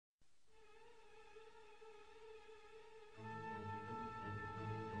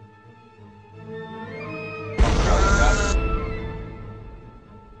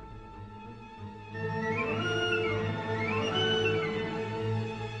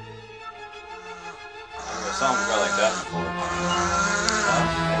saw him growl like that before.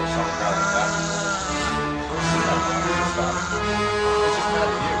 Never saw him growl like that before. It's just mad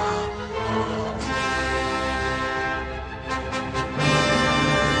at you.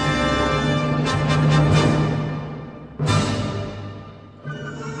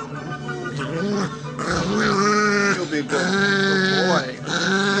 You'll be a good boy.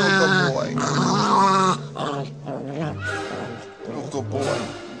 You're a good boy. You're a good boy.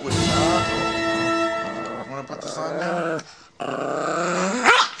 Good job. Wanna put this on now?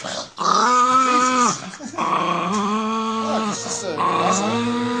 Jesus. Look, it's just a muzzle.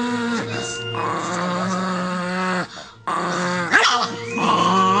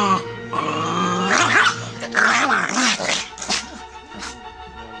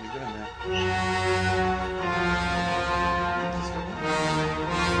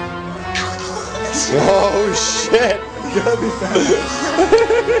 Oh shit! You gotta be fast.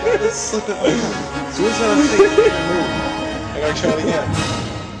 So what's that thing? Move. I gotta try it again.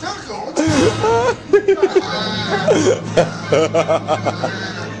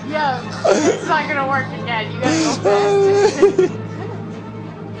 Yeah, it's not gonna work again. You gotta go faster.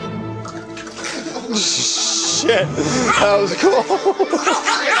 Shit! That was cool!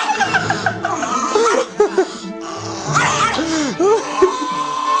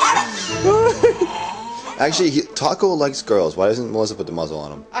 Actually, Taco likes girls. Why doesn't Melissa put the muzzle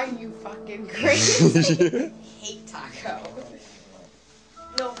on him? Are you fucking crazy? I hate Taco.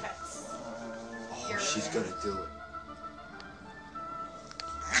 No offense. Oh, she's gonna do it.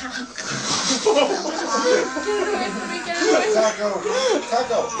 Taco!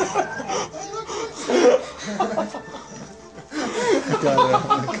 Taco! Got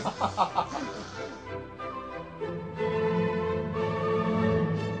it.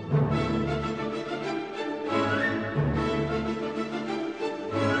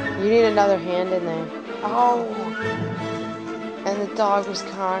 You need another hand in there. Oh! And the dog was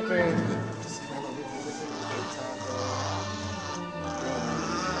conquered.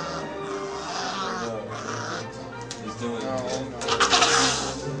 He's doing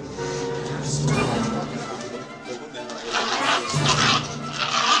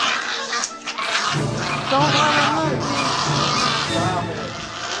Don't let him look.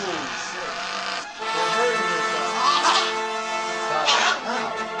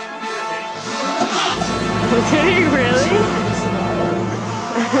 Did he really?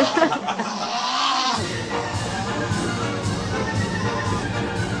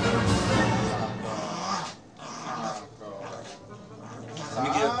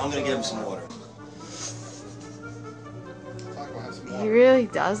 I'm gonna get him some water. He really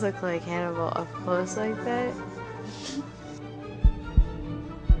does look like Hannibal up close like that.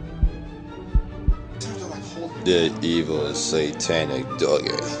 The evil satanic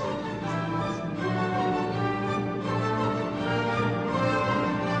doggy.